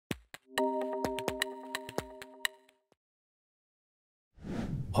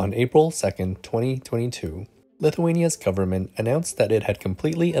On April 2nd, 2022, Lithuania's government announced that it had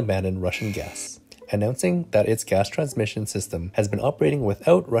completely abandoned Russian gas, announcing that its gas transmission system has been operating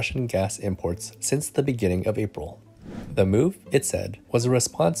without Russian gas imports since the beginning of April. The move, it said, was a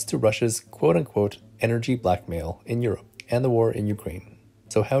response to Russia's quote-unquote energy blackmail in Europe and the war in Ukraine.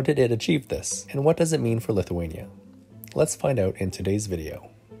 So how did it achieve this, and what does it mean for Lithuania? Let's find out in today's video.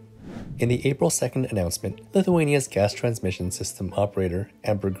 In the April 2nd announcement, Lithuania's gas transmission system operator,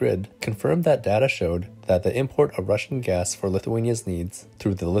 Amber Grid, confirmed that data showed that the import of Russian gas for Lithuania's needs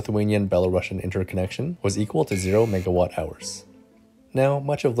through the Lithuanian-Belarusian interconnection was equal to 0 megawatt-hours. Now,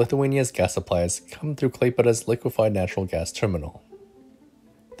 much of Lithuania's gas supplies come through Klaipėda's liquefied natural gas terminal.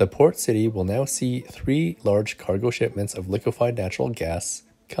 The port city will now see 3 large cargo shipments of liquefied natural gas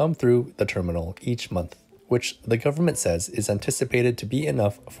come through the terminal each month, which the government says is anticipated to be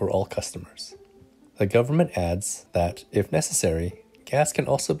enough for all customers. The government adds that, if necessary, gas can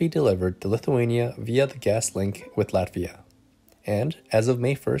also be delivered to Lithuania via the gas link with Latvia, and, as of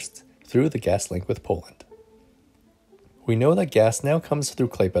May 1st, through the gas link with Poland. We know that gas now comes through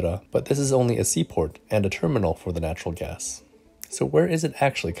Klaipėda, but this is only a seaport and a terminal for the natural gas. So where is it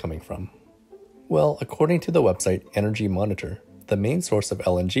actually coming from? Well, according to the website Energy Monitor, the main source of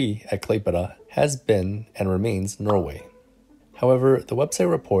LNG at Klaipėda has been and remains Norway. However, the website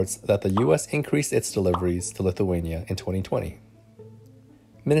reports that the US increased its deliveries to Lithuania in 2020.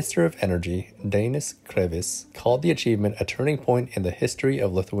 Minister of Energy Dainius Kreivys called the achievement a turning point in the history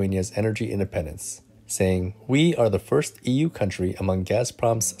of Lithuania's energy independence, saying, "We are the first EU country among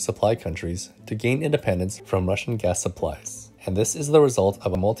Gazprom's supply countries to gain independence from Russian gas supplies, and this is the result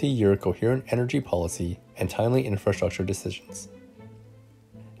of a multi-year coherent energy policy and timely infrastructure decisions."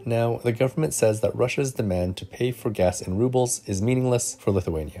 Now, the government says that Russia's demand to pay for gas in rubles is meaningless for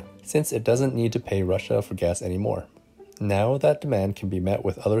Lithuania, since it doesn't need to pay Russia for gas anymore. Now that demand can be met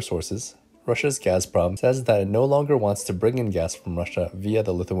with other sources, Russia's Gazprom says that it no longer wants to bring in gas from Russia via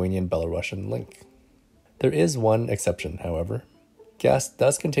the Lithuanian-Belarusian link. There is one exception, however. Gas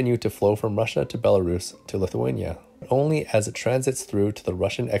does continue to flow from Russia to Belarus to Lithuania, but only as it transits through to the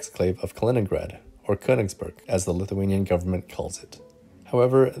Russian exclave of Kaliningrad, or Königsberg, as the Lithuanian government calls it.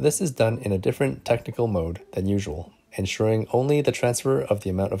 However, this is done in a different technical mode than usual, ensuring only the transfer of the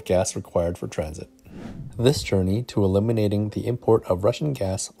amount of gas required for transit. This journey to eliminating the import of Russian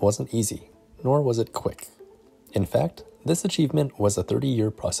gas wasn't easy, nor was it quick. In fact, this achievement was a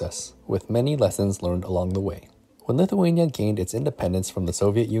 30-year process, with many lessons learned along the way. When Lithuania gained its independence from the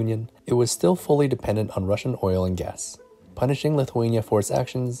Soviet Union, it was still fully dependent on Russian oil and gas. Punishing Lithuania for its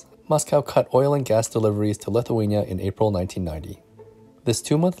actions, Moscow cut oil and gas deliveries to Lithuania in April 1990. This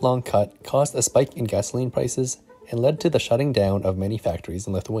 2-month-long cut caused a spike in gasoline prices and led to the shutting down of many factories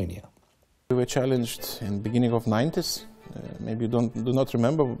in Lithuania. We were challenged in the beginning of 90s. Maybe you do not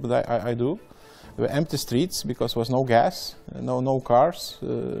remember, but I do. There were empty streets because there was no gas, no cars.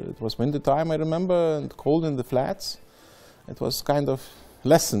 It was winter time, I remember, and cold in the flats. It was kind of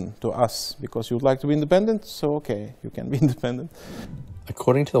lesson to us because you would like to be independent, so okay, you can be independent.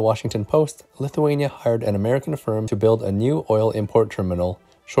 According to the Washington Post, Lithuania hired an American firm to build a new oil import terminal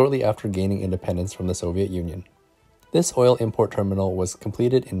shortly after gaining independence from the Soviet Union. This oil import terminal was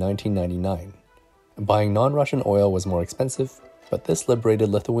completed in 1999. Buying non-Russian oil was more expensive, but this liberated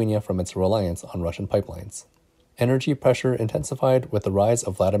Lithuania from its reliance on Russian pipelines. Energy pressure intensified with the rise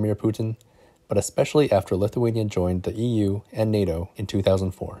of Vladimir Putin, but especially after Lithuania joined the EU and NATO in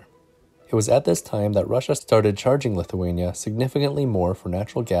 2004. It was at this time that Russia started charging Lithuania significantly more for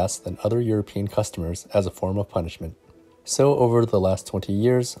natural gas than other European customers as a form of punishment. So over the last 20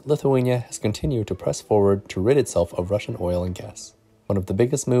 years, Lithuania has continued to press forward to rid itself of Russian oil and gas. One of the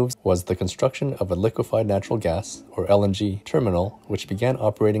biggest moves was the construction of a liquefied natural gas, or LNG, terminal, which began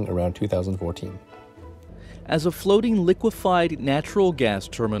operating around 2014. As a floating liquefied natural gas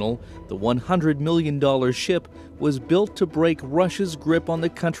terminal, the $100 million ship was built to break Russia's grip on the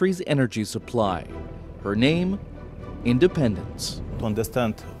country's energy supply. Her name, Independence. To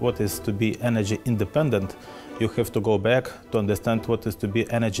understand what is to be energy independent, you have to go back to understand what is to be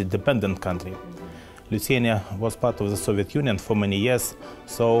energy dependent country. Lithuania was part of the Soviet Union for many years,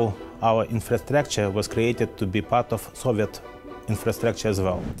 so our infrastructure was created to be part of Soviet infrastructure as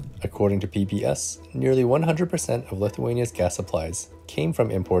well. According to PBS, nearly 100% of Lithuania's gas supplies came from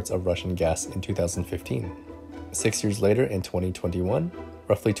imports of Russian gas in 2015. 6 years later, in 2021,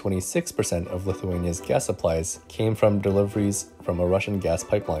 roughly 26% of Lithuania's gas supplies came from deliveries from a Russian gas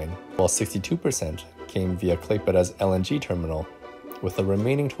pipeline, while 62% came via Klaipėda's LNG terminal, with the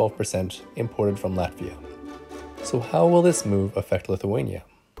remaining 12% imported from Latvia. So how will this move affect Lithuania?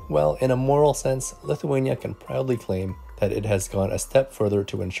 Well, in a moral sense, Lithuania can proudly claim that it has gone a step further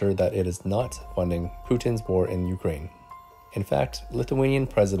to ensure that it is not funding Putin's war in Ukraine. In fact, Lithuanian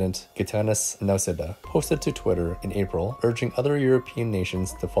President Gitanas Nausėda posted to Twitter in April urging other European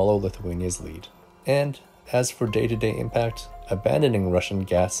nations to follow Lithuania's lead. And as for day-to-day impact, abandoning Russian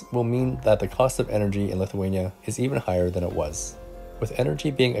gas will mean that the cost of energy in Lithuania is even higher than it was. With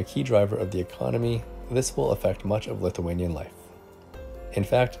energy being a key driver of the economy, this will affect much of Lithuanian life. In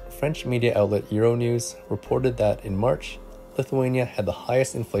fact, French media outlet Euronews reported that in March, Lithuania had the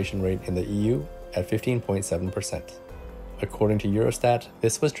highest inflation rate in the EU at 15.7%. According to Eurostat,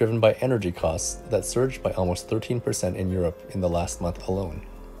 this was driven by energy costs that surged by almost 13% in Europe in the last month alone.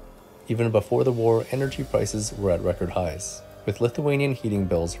 Even before the war, energy prices were at record highs, with Lithuanian heating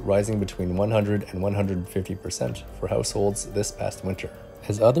bills rising between 100 and 150% for households this past winter.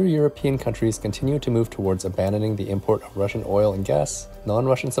 As other European countries continue to move towards abandoning the import of Russian oil and gas,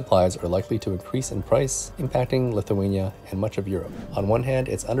 non-Russian supplies are likely to increase in price, impacting Lithuania and much of Europe. On one hand,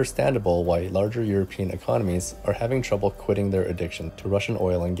 it's understandable why larger European economies are having trouble quitting their addiction to Russian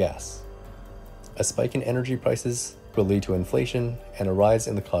oil and gas. A spike in energy prices will lead to inflation and a rise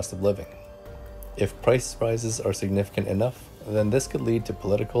in the cost of living. If price rises are significant enough, then this could lead to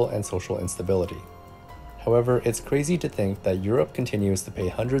political and social instability. However, it's crazy to think that Europe continues to pay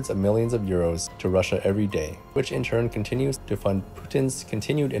hundreds of millions of euros to Russia every day, which in turn continues to fund Putin's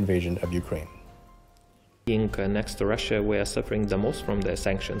continued invasion of Ukraine. Being next to Russia, we are suffering the most from the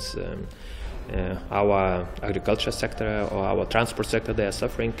sanctions. Our agriculture sector or our transport sector, they are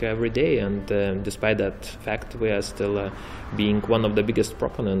suffering every day, and despite that fact, we are still being one of the biggest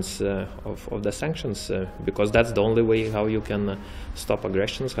proponents of the sanctions, because that's the only way how you can stop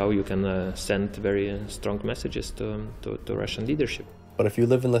aggressions, how you can send very strong messages to Russian leadership. But if you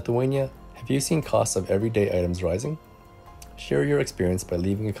live in Lithuania, have you seen costs of everyday items rising? Share your experience by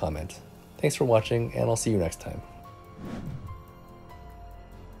leaving a comment. Thanks for watching, and I'll see you next time.